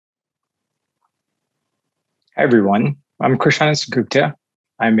Hi, everyone. I'm Krishanu Sengupta.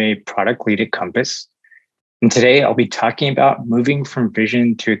 I'm a product lead at Compass. And today I'll be talking about moving from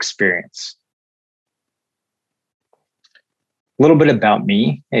vision to experience. A little bit about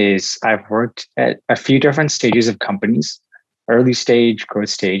me is I've worked at a few different stages of companies, early stage, growth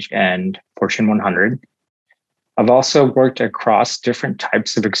stage, and Fortune 100. I've also worked across different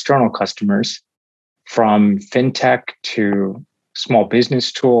types of external customers, from fintech to small business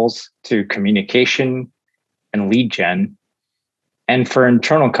tools to communication and lead gen. And for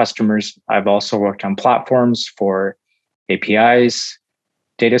internal customers, I've also worked on platforms for APIs,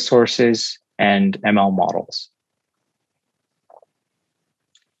 data sources, and ML models.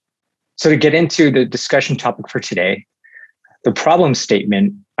 So to get into the discussion topic for today, the problem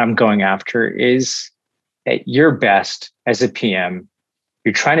statement I'm going after is at your best as a PM,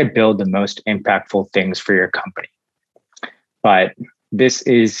 you're trying to build the most impactful things for your company. But this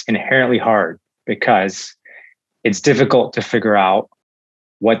is inherently hard because it's difficult to figure out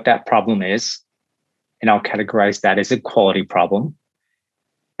what that problem is. And I'll categorize that as a quality problem.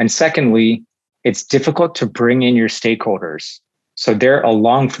 And secondly, it's difficult to bring in your stakeholders. So they're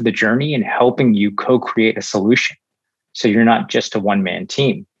along for the journey and helping you co-create a solution. So you're not just a one-man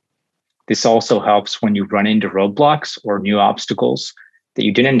team. This also helps when you run into roadblocks or new obstacles that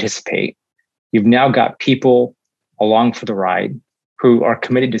you didn't anticipate. You've now got people along for the ride who are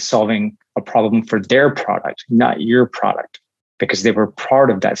committed to solving a problem for their product, not your product, because they were part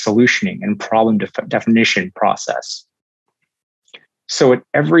of that solutioning and problem definition process. So at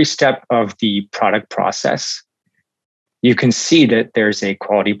every step of the product process, you can see that there's a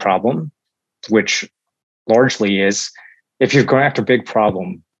quality problem, which largely is if you're going after a big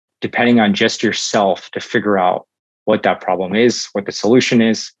problem, depending on just yourself to figure out what that problem is, what the solution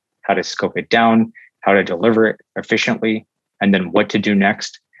is, how to scope it down, how to deliver it efficiently, and then what to do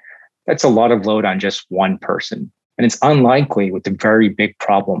next. That's a lot of load on just one person. And it's unlikely with a very big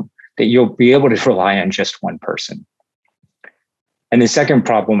problem that you'll be able to rely on just one person. And the second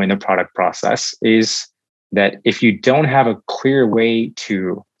problem in the product process is that if you don't have a clear way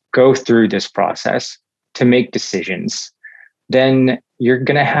to go through this process to make decisions, then you're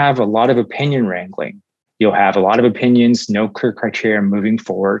going to have a lot of opinion wrangling. You'll have a lot of opinions, no clear criteria moving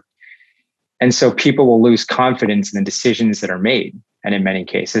forward. And so people will lose confidence in the decisions that are made. And in many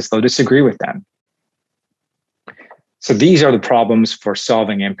cases, they'll disagree with them. So these are the problems for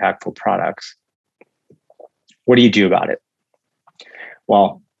solving impactful products. What do you do about it?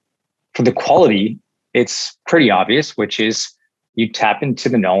 Well, for the quality, it's pretty obvious, which is you tap into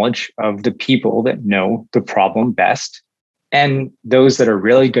the knowledge of the people that know the problem best and those that are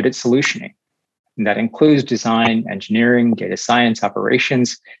really good at solutioning. And that includes design, engineering, data science,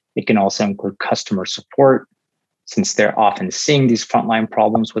 operations. It can also include customer support, since they're often seeing these frontline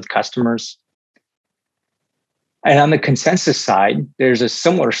problems with customers. And on the consensus side, there's a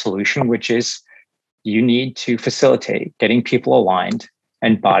similar solution, which is you need to facilitate getting people aligned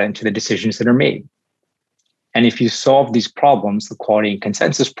and bought into the decisions that are made. And if you solve these problems, the quality and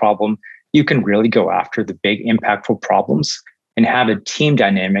consensus problem, you can really go after the big impactful problems and have a team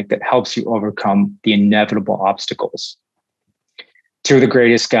dynamic that helps you overcome the inevitable obstacles. Two of the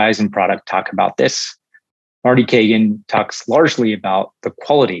greatest guys in product talk about this. Marty Kagan talks largely about the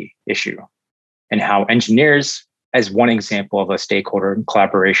quality issue and how engineers, as one example of a stakeholder and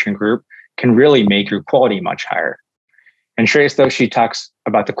collaboration group, can really make your quality much higher. And Shreyas Doshi talks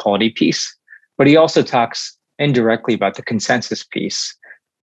about the quality piece, but he also talks indirectly about the consensus piece,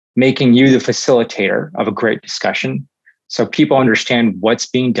 making you the facilitator of a great discussion so people understand what's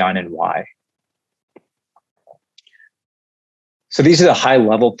being done and why. So these are the high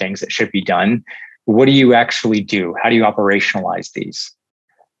level things that should be done. What do you actually do? How do you operationalize these?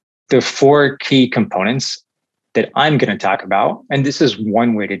 The four key components that I'm going to talk about, and this is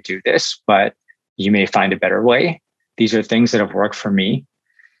one way to do this, but you may find a better way. These are things that have worked for me.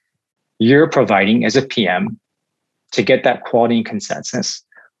 You're providing as a PM to get that quality and consensus,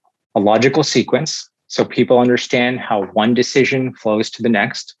 a logical sequence so people understand how one decision flows to the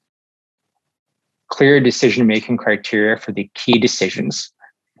next, clear decision-making criteria for the key decisions.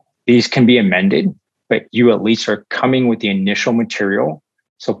 These can be amended, but you at least are coming with the initial material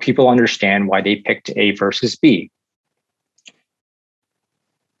so people understand why they picked A versus B.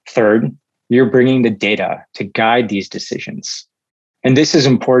 Third, you're bringing the data to guide these decisions. And this is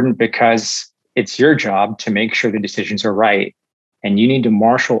important because it's your job to make sure the decisions are right. And you need to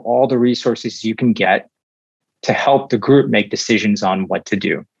marshal all the resources you can get to help the group make decisions on what to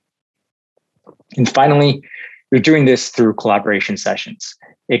do. And finally, you're doing this through collaboration sessions.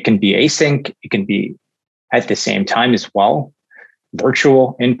 It can be async, it can be at the same time as well,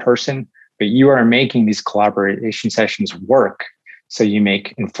 virtual, in person, but you are making these collaboration sessions work so you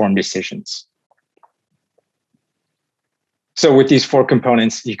make informed decisions. So with these 4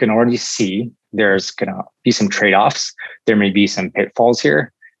 components, you can already see there's going to be some trade-offs. There may be some pitfalls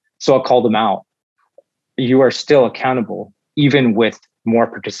here. So I'll call them out. You are still accountable, even with more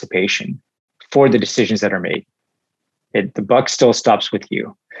participation, for the decisions that are made. The buck still stops with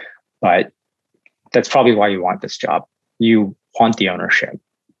you, but that's probably why you want this job. You want the ownership.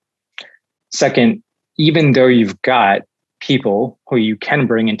 Second, even though you've got people who you can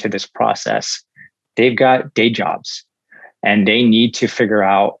bring into this process, they've got day jobs and they need to figure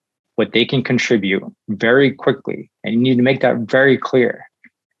out what they can contribute very quickly. And you need to make that very clear.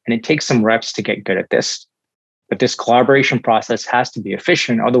 And it takes some reps to get good at this. But this collaboration process has to be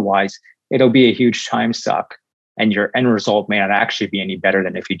efficient. Otherwise, it'll be a huge time suck. And your end result may not actually be any better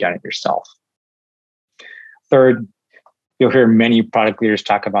than if you'd done it yourself. Third, you'll hear many product leaders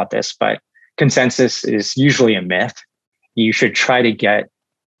talk about this, but consensus is usually a myth. You should try to get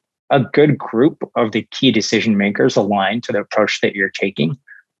a good group of the key decision makers aligned to the approach that you're taking,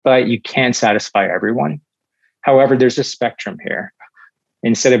 but you can't satisfy everyone. However, there's a spectrum here.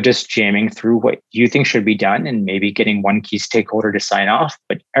 Instead of just jamming through what you think should be done and maybe getting one key stakeholder to sign off,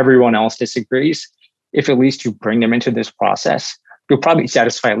 but everyone else disagrees, if at least you bring them into this process, you'll probably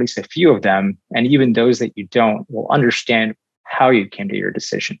satisfy at least a few of them. And even those that you don't will understand how you came to your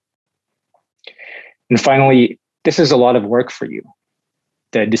decision. And finally, this is a lot of work for you.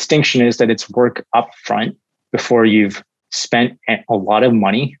 The distinction is that it's work up front before you've spent a lot of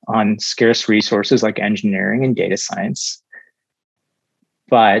money on scarce resources like engineering and data science.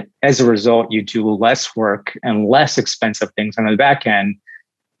 But as a result, you do less work and less expensive things on the back end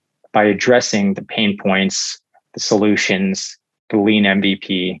by addressing the pain points, the solutions, the lean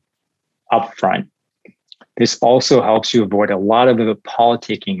MVP upfront. This also helps you avoid a lot of the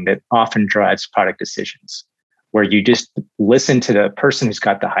politicking that often drives product decisions, where you just listen to the person who's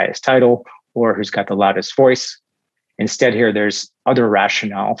got the highest title or who's got the loudest voice. Instead, here, there's other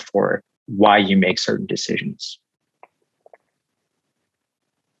rationale for why you make certain decisions.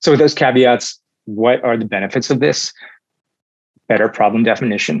 So with those caveats, what are the benefits of this? Better problem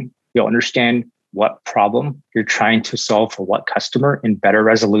definition. You'll understand what problem you're trying to solve for what customer in better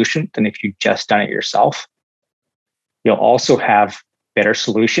resolution than if you just done it yourself. You'll also have better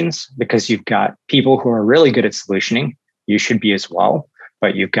solutions because you've got people who are really good at solutioning. You should be as well,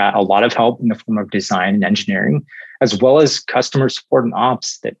 but you've got a lot of help in the form of design and engineering, as well as customer support and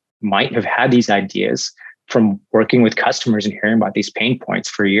ops that might have had these ideas from working with customers and hearing about these pain points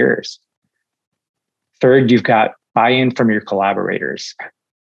for years. Third, you've got buy-in from your collaborators.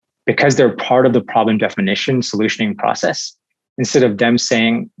 Because they're part of the problem definition solutioning process, instead of them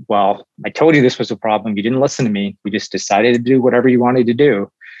saying, well, I told you this was a problem, you didn't listen to me, we just decided to do whatever you wanted to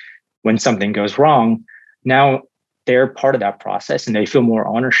do. When something goes wrong, now they're part of that process and they feel more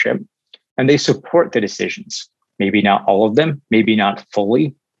ownership and they support the decisions. Maybe not all of them, maybe not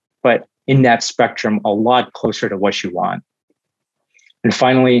fully, but in that spectrum, a lot closer to what you want. And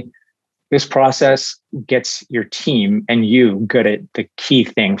finally, this process gets your team and you good at the key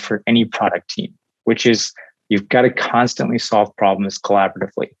thing for any product team, which is you've got to constantly solve problems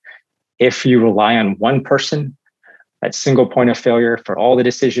collaboratively. If you rely on one person, that single point of failure for all the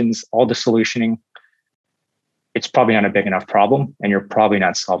decisions, all the solutioning, it's probably not a big enough problem and you're probably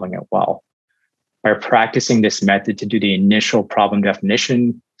not solving it well. By practicing this method to do the initial problem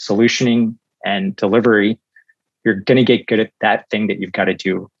definition, solutioning, and delivery, you're going to get good at that thing that you've got to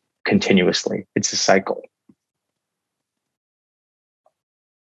do continuously. It's a cycle.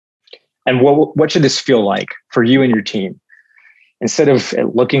 And what should this feel like for you and your team? Instead of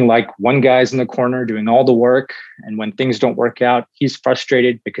it looking like one guy's in the corner doing all the work, and when things don't work out, he's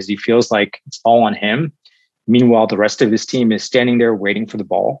frustrated because he feels like it's all on him. Meanwhile, the rest of his team is standing there waiting for the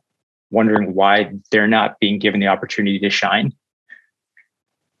ball, wondering why they're not being given the opportunity to shine.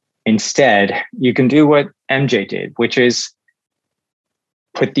 Instead, you can do what MJ did, which is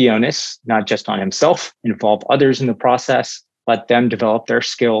put the onus not just on himself, involve others in the process, let them develop their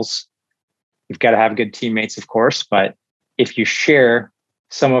skills. You've got to have good teammates, of course, but if you share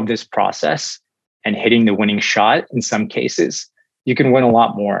some of this process and hitting the winning shot in some cases, you can win a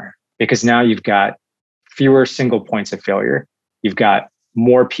lot more because now you've got fewer single points of failure. You've got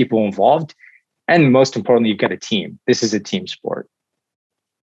more people involved. And most importantly, you've got a team. This is a team sport.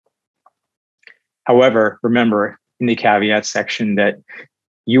 However, remember in the caveat section that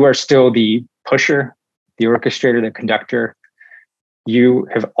you are still the pusher, the orchestrator, the conductor. You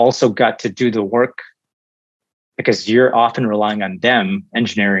have also got to do the work because you're often relying on them,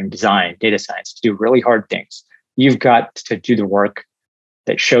 engineering, design, data science, to do really hard things. You've got to do the work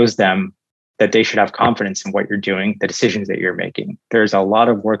that shows them that they should have confidence in what you're doing, the decisions that you're making. There's a lot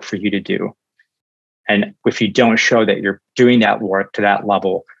of work for you to do. And if you don't show that you're doing that work to that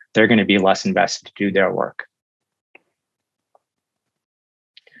level, they're going to be less invested to do their work.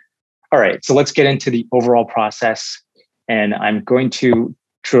 All right, so let's get into the overall process. And I'm going to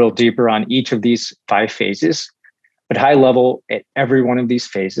drill deeper on each of these 5 phases. But high level, at every one of these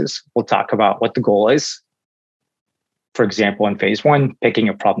phases, we'll talk about what the goal is. For example, in phase 1, picking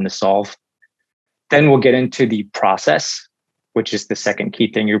a problem to solve. Then we'll get into the process, which is the second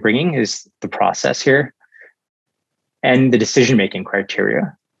key thing you're bringing, is the process here, and the decision-making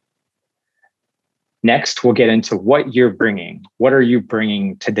criteria. Next, we'll get into what you're bringing. What are you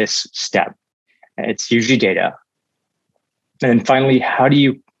bringing to this step? It's usually data. And then finally, how do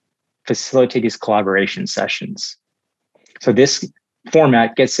you facilitate these collaboration sessions? So this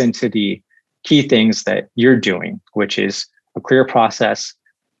format gets into the key things that you're doing, which is a clear process,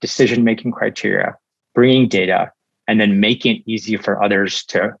 decision-making criteria, bringing data, and then making it easy for others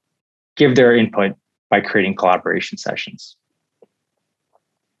to give their input by creating collaboration sessions.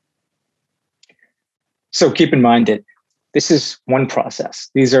 So keep in mind that this is one process.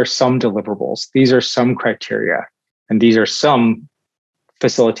 These are some deliverables. These are some criteria, and these are some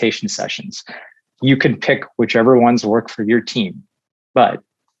facilitation sessions. You can pick whichever ones work for your team, but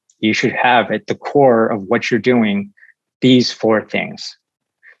you should have at the core of what you're doing these 4 things.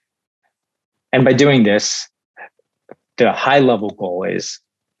 And by doing this, the high level goal is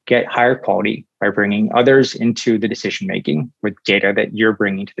get higher quality by bringing others into the decision making with data that you're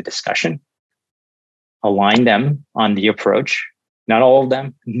bringing to the discussion. Align them on the approach, not all of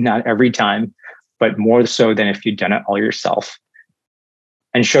them, not every time, but more so than if you'd done it all yourself.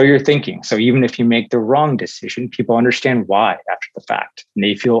 And show your thinking. So even if you make the wrong decision, people understand why after the fact, and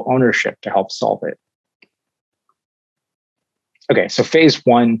they feel ownership to help solve it. Okay, so phase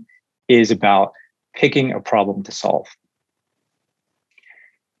 1 is about picking a problem to solve.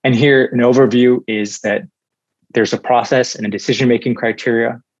 And here, an overview is that there's a process and a decision-making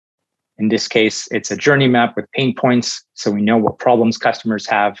criteria. In this case, it's a journey map with pain points, so we know what problems customers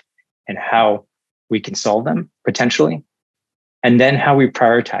have and how we can solve them potentially, and then how we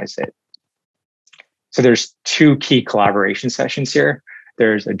prioritize it. So there's 2 key collaboration sessions here.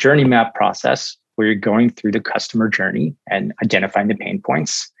 There's a journey map process where you're going through the customer journey and identifying the pain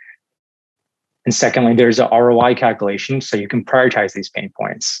points. And secondly, there's a ROI calculation, so you can prioritize these pain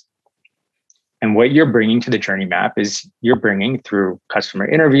points. And what you're bringing to the journey map is you're bringing through customer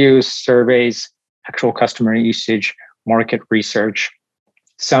interviews, surveys, actual customer usage, market research,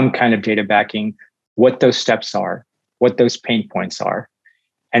 some kind of data backing, what those steps are, what those pain points are.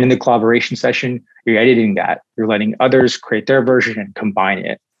 And in the collaboration session, you're editing that. You're letting others create their version and combine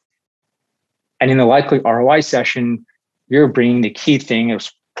it. And in the likely ROI session, you're bringing the key thing of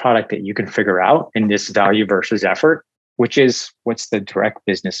product that you can figure out in this value versus effort, which is what's the direct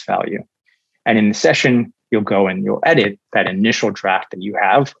business value. And in the session, you'll go and you'll edit that initial draft that you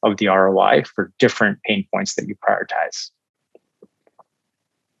have of the ROI for different pain points that you prioritize.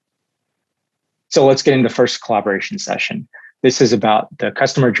 So let's get into the first collaboration session. This is about the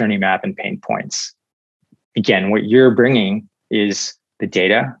customer journey map and pain points. Again, what you're bringing is the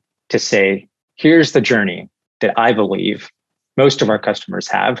data to say, here's the journey that I believe most of our customers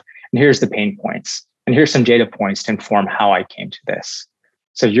have, and here's the pain points, and here's some data points to inform how I came to this.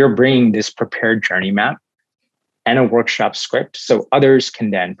 So you're bringing this prepared journey map and a workshop script so others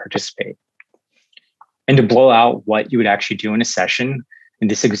can then participate. And to blow out what you would actually do in a session, in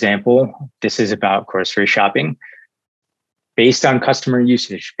this example, this is about grocery shopping. Based on customer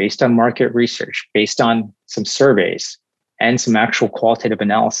usage, based on market research, based on some surveys and some actual qualitative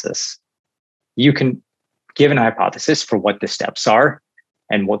analysis, you can give an hypothesis for what the steps are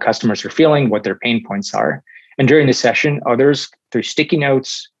and what customers are feeling, what their pain points are. And during the session, others, through sticky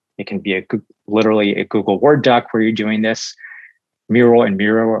notes, it can be literally a Google Word doc where you're doing this. Mural and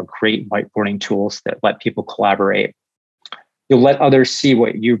Miro are great whiteboarding tools that let people collaborate. You'll let others see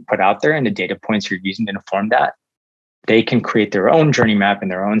what you put out there and the data points you're using to inform that. They can create their own journey map in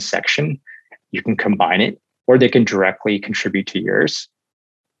their own section. You can combine it, or they can directly contribute to yours.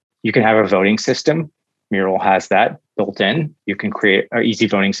 You can have a voting system. Mural has that built in. You can create an easy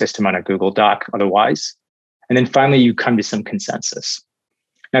voting system on a Google Doc otherwise. And then finally, you come to some consensus.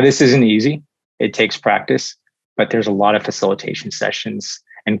 Now, this isn't easy. It takes practice, but there's a lot of facilitation sessions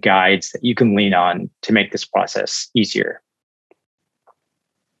and guides that you can lean on to make this process easier.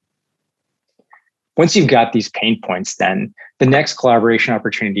 Once you've got these pain points, then the next collaboration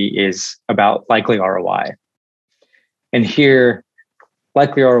opportunity is about likely ROI. And here,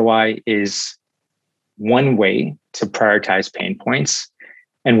 likely ROI is one way to prioritize pain points.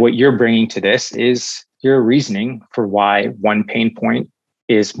 And what you're bringing to this is your reasoning for why one pain point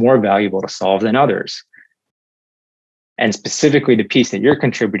is more valuable to solve than others. And specifically the piece that you're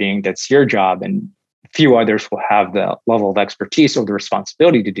contributing, that's your job, and few others will have the level of expertise or the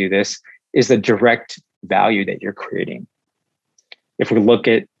responsibility to do this, is the direct value that you're creating. If we look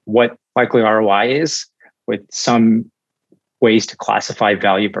at what likely ROI is, with some ways to classify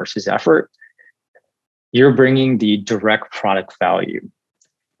value versus effort, you're bringing the direct product value.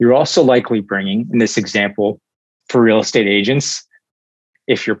 You're also likely bringing, in this example, for real estate agents,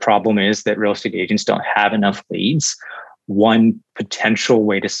 if your problem is that real estate agents don't have enough leads, one potential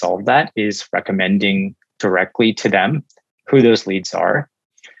way to solve that is recommending directly to them who those leads are.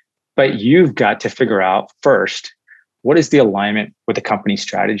 But you've got to figure out first, what is the alignment with the company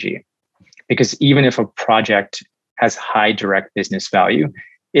strategy? Because even if a project has high direct business value,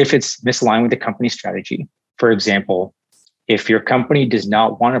 if it's misaligned with the company strategy, for example, if your company does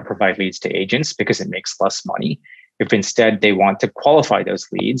not want to provide leads to agents because it makes less money, if instead they want to qualify those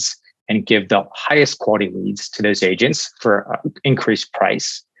leads and give the highest quality leads to those agents for an increased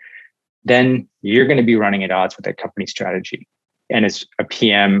price, then you're going to be running at odds with that company strategy. And as a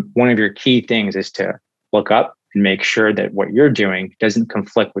PM, one of your key things is to look up and make sure that what you're doing doesn't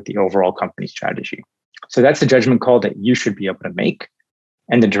conflict with the overall company strategy. So that's a judgment call that you should be able to make.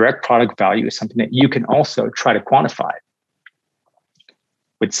 And the direct product value is something that you can also try to quantify.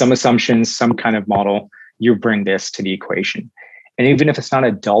 With some assumptions, some kind of model, you bring this to the equation. And even if it's not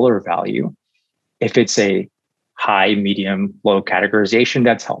a dollar value, if it's a high, medium, low categorization,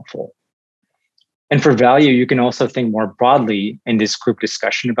 that's helpful. And for value, you can also think more broadly in this group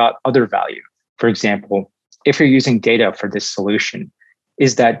discussion about other value. For example, if you're using data for this solution,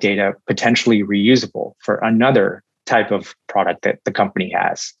 is that data potentially reusable for another type of product that the company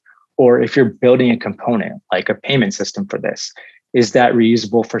has? Or if you're building a component like a payment system for this, is that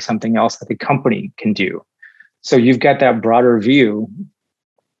reusable for something else that the company can do? So you've got that broader view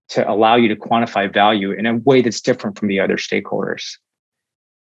to allow you to quantify value in a way that's different from the other stakeholders.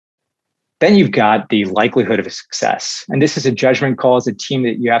 Then you've got the likelihood of a success. And this is a judgment call as a team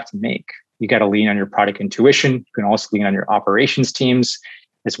that you have to make. You got to lean on your product intuition. You can also lean on your operations teams,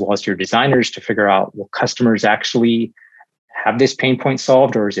 as well as your designers, to figure out, will customers actually have this pain point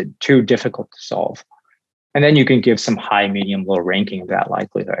solved, or is it too difficult to solve? And then you can give some high, medium, low ranking of that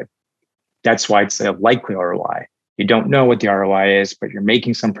likelihood. That's why it's a likely ROI. You don't know what the ROI is, but you're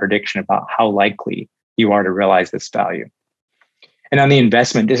making some prediction about how likely you are to realize this value. And on the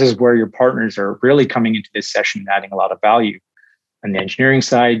investment, this is where your partners are really coming into this session and adding a lot of value. On the engineering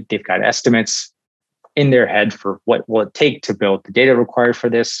side, they've got estimates in their head for what will it take to build the data required for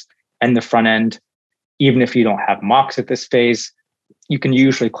this and the front end. Even if you don't have mocks at this phase, you can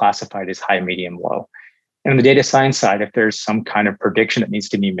usually classify it as high, medium, low. And on the data science side, if there's some kind of prediction that needs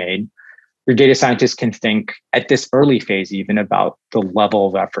to be made, your data scientists can think at this early phase even about the level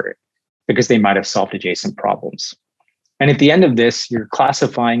of effort, because they might have solved adjacent problems. And at the end of this, you're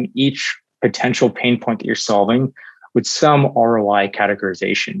classifying each potential pain point that you're solving with some ROI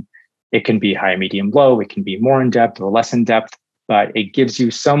categorization. It can be high, medium, low. It can be more in depth or less in depth, but it gives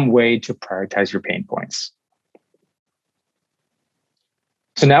you some way to prioritize your pain points.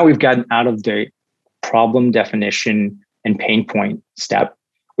 So now we've gotten out of the problem definition and pain point step.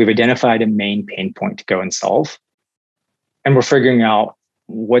 We've identified a main pain point to go and solve. And we're figuring out,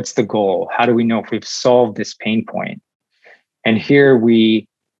 what's the goal? How do we know if we've solved this pain point? And here we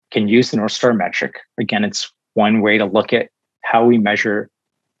can use the North Star metric. Again, it's one way to look at how we measure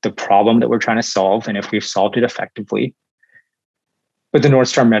the problem that we're trying to solve and if we've solved it effectively. But the North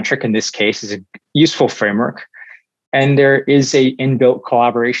Star metric in this case is a useful framework. And there is a inbuilt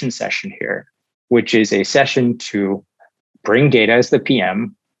collaboration session here, which is a session to bring data as the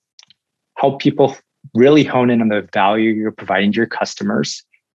PM, help people really hone in on the value you're providing to your customers,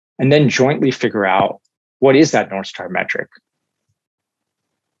 and then jointly figure out, what is that North Star metric?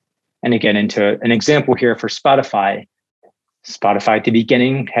 And again, into an example here for Spotify. Spotify at the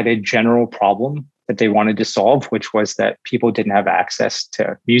beginning had a general problem that they wanted to solve, which was that people didn't have access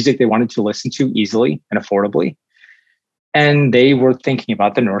to music they wanted to listen to easily and affordably. And they were thinking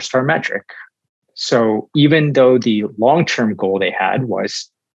about the North Star metric. So even though the long-term goal they had was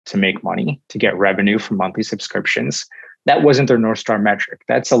to make money, to get revenue from monthly subscriptions, that wasn't their North Star metric.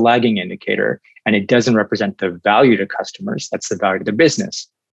 That's a lagging indicator, and it doesn't represent the value to customers. That's the value to the business.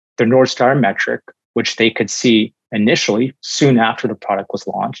 The North Star metric, which they could see initially, soon after the product was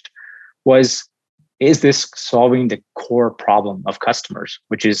launched, was, is this solving the core problem of customers,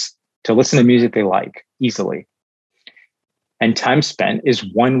 which is to listen to music they like easily? And time spent is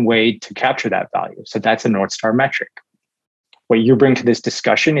one way to capture that value. So that's a North Star metric. What you bring to this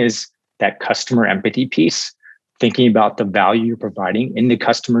discussion is that customer empathy piece, thinking about the value you're providing in the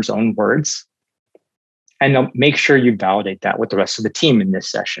customer's own words. And make sure you validate that with the rest of the team in this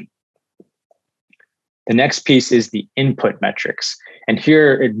session. The next piece is the input metrics. And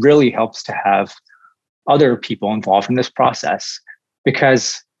here it really helps to have other people involved in this process,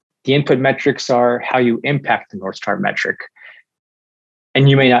 because the input metrics are how you impact the North Star metric. And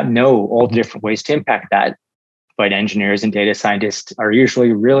you may not know all the different ways to impact that, but engineers and data scientists are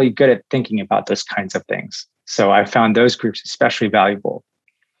usually really good at thinking about those kinds of things. So I found those groups especially valuable.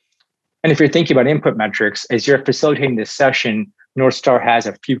 And if you're thinking about input metrics, as you're facilitating this session, North Star has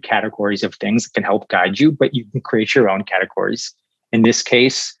a few categories of things that can help guide you, but you can create your own categories. In this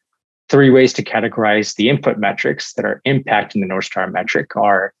case, 3 ways to categorize the input metrics that are impacting the North Star metric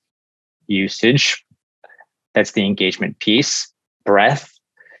are usage, that's the engagement piece, breadth,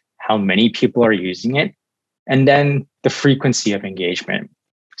 how many people are using it, and then the frequency of engagement.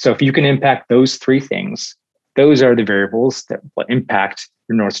 So if you can impact those 3 things, those are the variables that will impact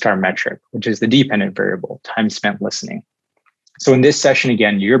your North Star metric, which is the dependent variable, time spent listening. So in this session,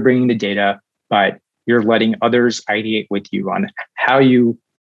 again, you're bringing the data, but you're letting others ideate with you on how you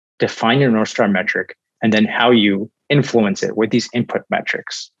define your North Star metric and then how you influence it with these input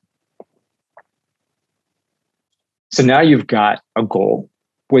metrics. So now you've got a goal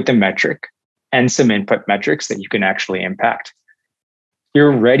with a metric and some input metrics that you can actually impact.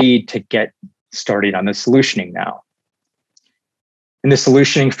 You're ready to get started on the solutioning now. And the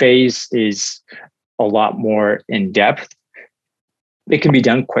solutioning phase is a lot more in depth. It can be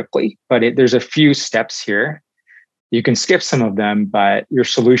done quickly, but there's a few steps here. You can skip some of them, but your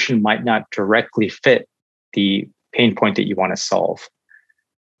solution might not directly fit the pain point that you want to solve.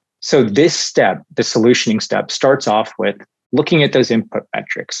 So this step, the solutioning step, starts off with looking at those input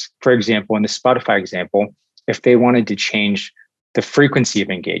metrics. For example, in the Spotify example, if they wanted to change the frequency of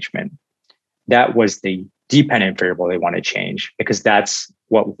engagement, that was the dependent variable they want to change, because that's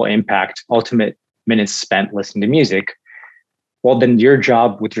what will impact ultimate minutes spent listening to music. Well, then your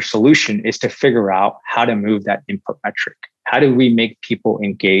job with your solution is to figure out how to move that input metric. How do we make people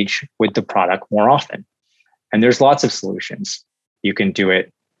engage with the product more often? And there's lots of solutions. You can do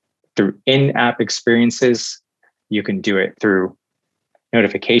it through in-app experiences. You can do it through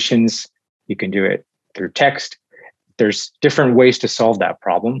notifications. You can do it through text. There's different ways to solve that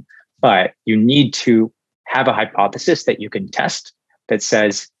problem, but you need to have a hypothesis that you can test that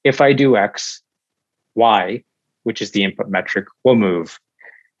says, if I do X, Y, which is the input metric, will move.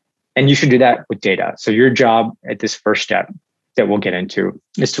 And you should do that with data. So your job at this first step that we'll get into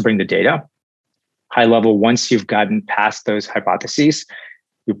is to bring the data. High level, once you've gotten past those hypotheses,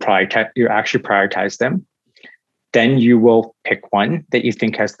 you actually prioritize them. Then you will pick one that you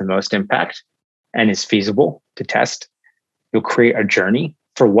think has the most impact and is feasible to test. You'll create a journey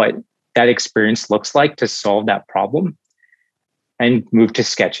for what that experience looks like to solve that problem and move to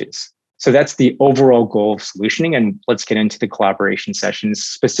sketches. So that's the overall goal of solutioning. And let's get into the collaboration sessions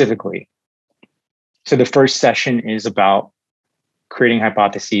specifically. So the first session is about creating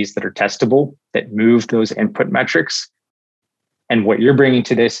hypotheses that are testable, that move those input metrics. And what you're bringing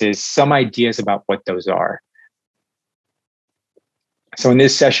to this is some ideas about what those are. So in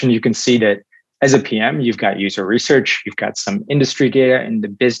this session, you can see that as a PM, you've got user research, you've got some industry data in the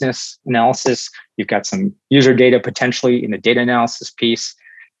business analysis, you've got some user data potentially in the data analysis piece,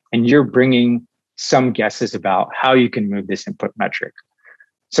 and you're bringing some guesses about how you can move this input metric.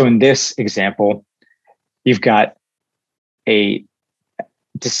 So in this example, you've got a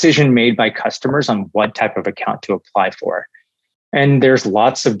decision made by customers on what type of account to apply for. And there's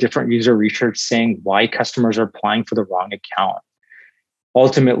lots of different user research saying why customers are applying for the wrong account.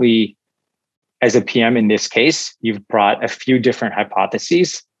 Ultimately, as a PM in this case, you've brought a few different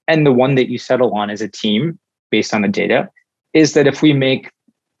hypotheses. And the one that you settle on as a team based on the data is that if we make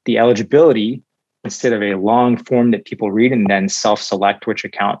the eligibility, instead of a long form that people read and then self-select which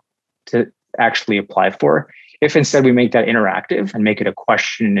account to actually apply for, if instead we make that interactive and make it a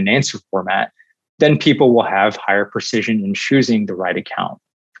question and answer format, then people will have higher precision in choosing the right account.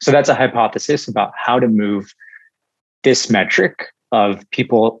 So that's a hypothesis about how to move this metric of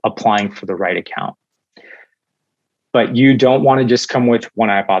people applying for the right account. But you don't want to just come with one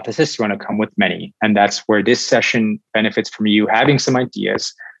hypothesis, you want to come with many. And that's where this session benefits from you having some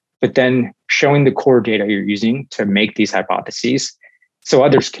ideas, but then showing the core data you're using to make these hypotheses so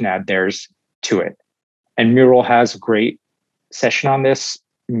others can add theirs to it. And Mural has a great session on this.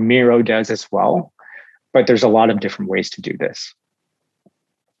 Miro does as well, but there's a lot of different ways to do this.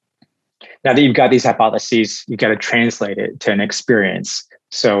 Now that you've got these hypotheses, you've got to translate it to an experience.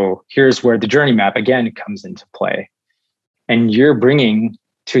 So here's where the journey map again comes into play. And you're bringing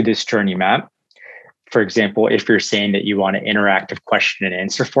to this journey map, for example, if you're saying that you want an interactive question and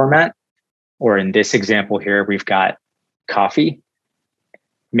answer format, or in this example here, we've got coffee,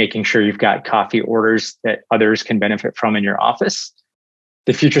 making sure you've got coffee orders that others can benefit from in your office.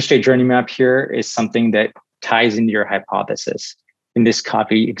 The future state journey map here is something that ties into your hypothesis. In this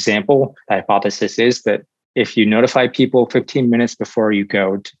coffee example, the hypothesis is that if you notify people 15 minutes before you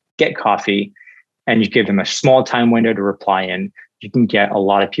go to get coffee and you give them a small time window to reply in, you can get a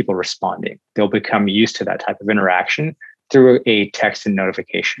lot of people responding. They'll become used to that type of interaction through a text and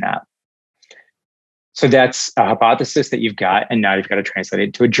notification app. So that's a hypothesis that you've got, and now you've got to translate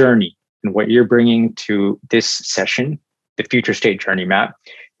it to a journey. And what you're bringing to this session, the future state journey map,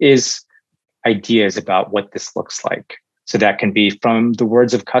 is ideas about what this looks like. So that can be from the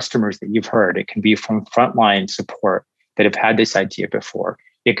words of customers that you've heard. It can be from frontline support that have had this idea before.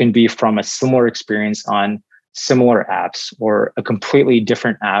 It can be from a similar experience on similar apps, or a completely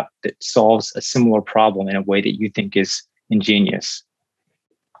different app that solves a similar problem in a way that you think is ingenious.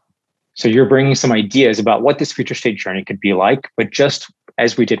 So you're bringing some ideas about what this future state journey could be like, but just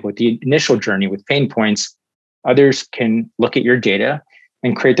as we did with the initial journey with pain points, others can look at your data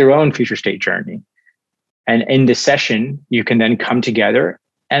and create their own future state journey. And in this session, you can then come together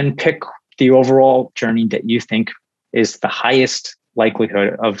and pick the overall journey that you think is the highest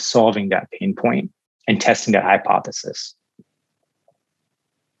likelihood of solving that pain point and testing that hypothesis.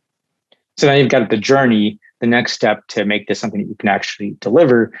 So now you've got the journey. The next step to make this something that you can actually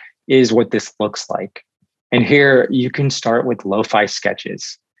deliver is what this looks like. And here you can start with lo-fi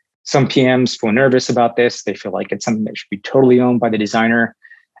sketches. Some PMs feel nervous about this. They feel like it's something that should be totally owned by the designer.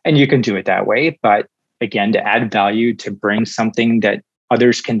 And you can do it that way. But again, to add value, to bring something that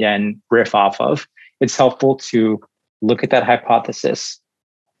others can then riff off of, it's helpful to look at that hypothesis,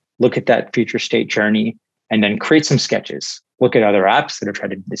 look at that future state journey, and then create some sketches. Look at other apps that are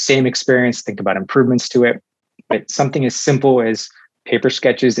trying to do the same experience, think about improvements to it. But something as simple as paper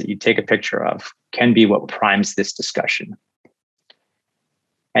sketches that you take a picture of can be what primes this discussion.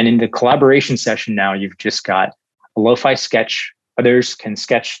 And in the collaboration session now, you've just got a lo-fi sketch. Others can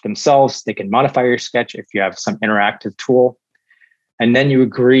sketch themselves. They can modify your sketch if you have some interactive tool. And then you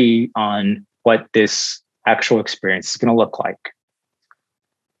agree on what this actual experience is going to look like.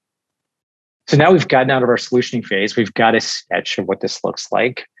 So now we've gotten out of our solutioning phase. We've got a sketch of what this looks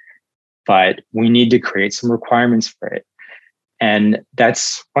like, but we need to create some requirements for it. And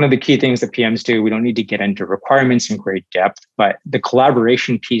that's one of the key things that PMs do. We don't need to get into requirements in great depth, but the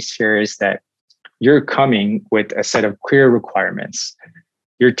collaboration piece here is that you're coming with a set of clear requirements.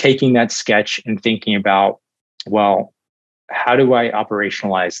 You're taking that sketch and thinking about, well, how do I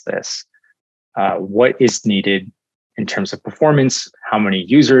operationalize this? What is needed in terms of performance? How many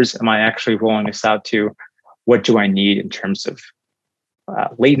users am I actually rolling this out to? What do I need in terms of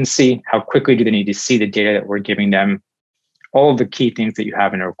latency? How quickly do they need to see the data that we're giving them? All of the key things that you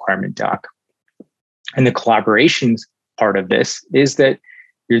have in a requirement doc. And the collaborations part of this is that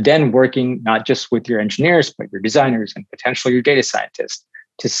you're then working not just with your engineers, but your designers and potentially your data scientists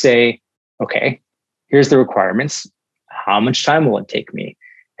to say, okay, here's the requirements. How much time will it take me?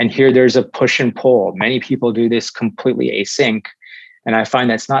 And here there's a push and pull. Many people do this completely async. And I find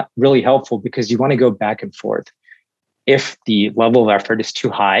that's not really helpful because you want to go back and forth. If the level of effort is too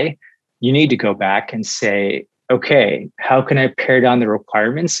high, you need to go back and say, okay, how can I pare down the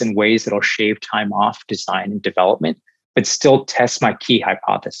requirements in ways that'll shave time off design and development, but still test my key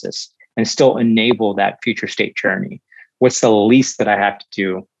hypothesis and still enable that future state journey? What's the least that I have to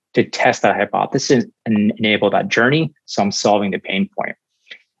do to test that hypothesis and enable that journey so I'm solving the pain point?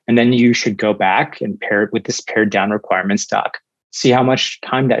 And then you should go back and pair it with this pared down requirements doc, see how much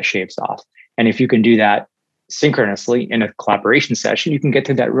time that shaves off. And if you can do that synchronously in a collaboration session, you can get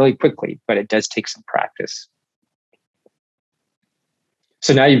through that really quickly, but it does take some practice.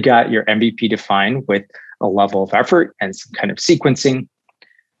 So now you've got your MVP defined with a level of effort and some kind of sequencing.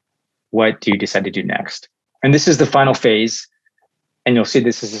 What do you decide to do next? And this is the final phase. And you'll see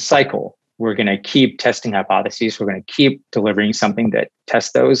this is a cycle. We're going to keep testing hypotheses. We're going to keep delivering something that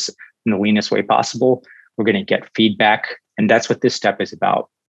tests those in the leanest way possible. We're going to get feedback. And that's what this step is about.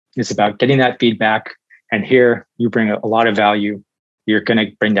 It's about getting that feedback. And here you bring a lot of value. You're going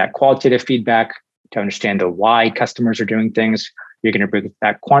to bring that qualitative feedback to understand the why customers are doing things. You're going to bring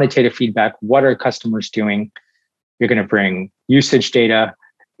that quantitative feedback. What are customers doing? You're going to bring usage data.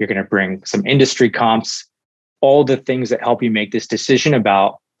 You're going to bring some industry comps, all the things that help you make this decision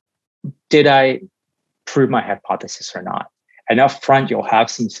about, did I prove my hypothesis or not? And up front, you'll have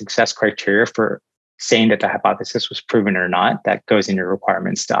some success criteria for saying that the hypothesis was proven or not. That goes in your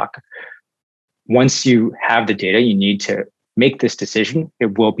requirements doc. Once you have the data, you need to make this decision,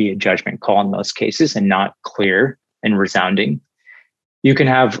 it will be a judgment call in most cases and not clear and resounding. You can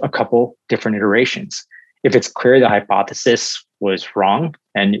have a couple different iterations. If it's clear the hypothesis was wrong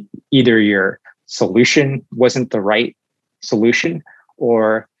and either your solution wasn't the right solution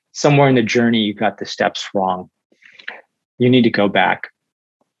or somewhere in the journey you got the steps wrong, you need to go back,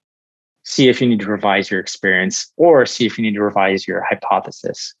 see if you need to revise your experience or see if you need to revise your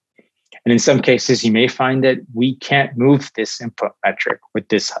hypothesis. And in some cases, you may find that we can't move this input metric with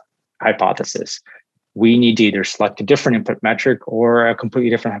this hypothesis. We need to either select a different input metric or a completely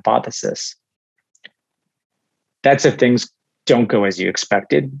different hypothesis. That's if things don't go as you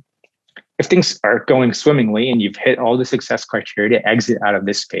expected. If things are going swimmingly and you've hit all the success criteria to exit out of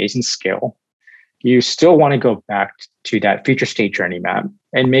this phase and scale, you still want to go back to that future state journey map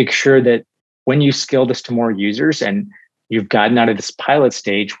and make sure that when you scale this to more users and you've gotten out of this pilot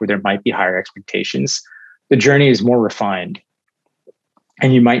stage where there might be higher expectations, the journey is more refined.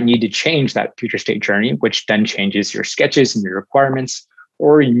 And you might need to change that future state journey, which then changes your sketches and your requirements,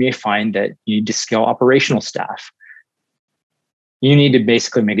 or you may find that you need to scale operational staff. You need to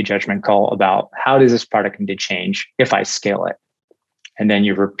basically make a judgment call about how does this product need to change if I scale it? And then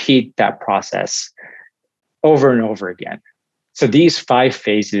you repeat that process over and over again. So these 5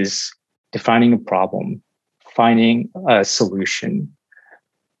 phases, defining a problem, finding a solution,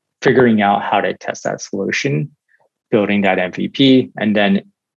 figuring out how to test that solution, building that MVP, and then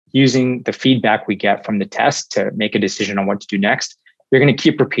using the feedback we get from the test to make a decision on what to do next. You're going to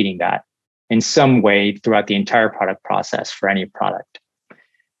keep repeating that in some way throughout the entire product process for any product.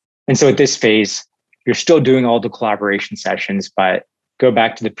 And so at this phase, you're still doing all the collaboration sessions, but go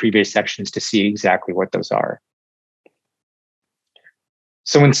back to the previous sections to see exactly what those are.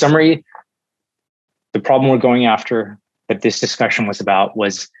 So in summary, the problem we're going after that this discussion was about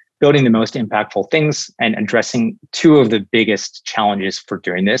was building the most impactful things and addressing 2 of the biggest challenges for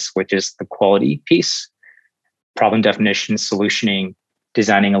doing this, which is the quality piece, problem definition, solutioning,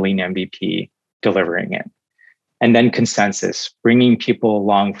 designing a lean MVP, delivering it. And then consensus, bringing people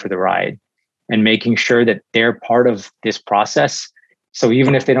along for the ride and making sure that they're part of this process. So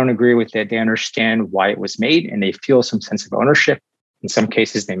even if they don't agree with it, they understand why it was made and they feel some sense of ownership. In some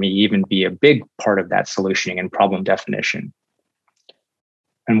cases, they may even be a big part of that solutioning and problem definition.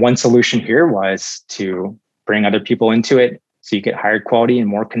 And one solution here was to bring other people into it so you get higher quality and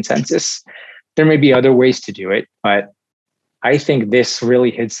more consensus. There may be other ways to do it, but I think this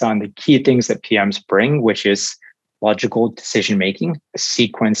really hits on the key things that PMs bring, which is logical decision-making, a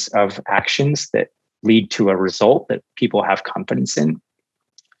sequence of actions that lead to a result that people have confidence in,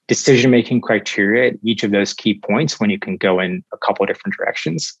 decision-making criteria at each of those key points when you can go in a couple of different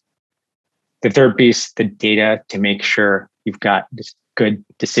directions. The third piece, the data to make sure you've got good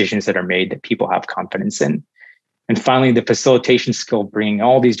decisions that are made that people have confidence in. And finally, the facilitation skill, bringing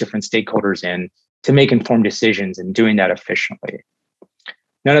all these different stakeholders in to make informed decisions and doing that efficiently.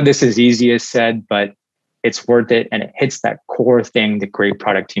 None of this is easy as said, but it's worth it. And it hits that core thing that great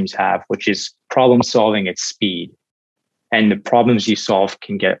product teams have, which is problem solving at speed. And the problems you solve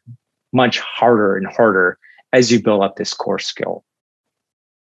can get much harder and harder as you build up this core skill.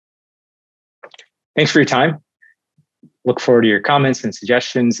 Thanks for your time. Look forward to your comments and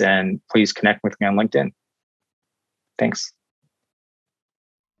suggestions, and please connect with me on LinkedIn. Thanks.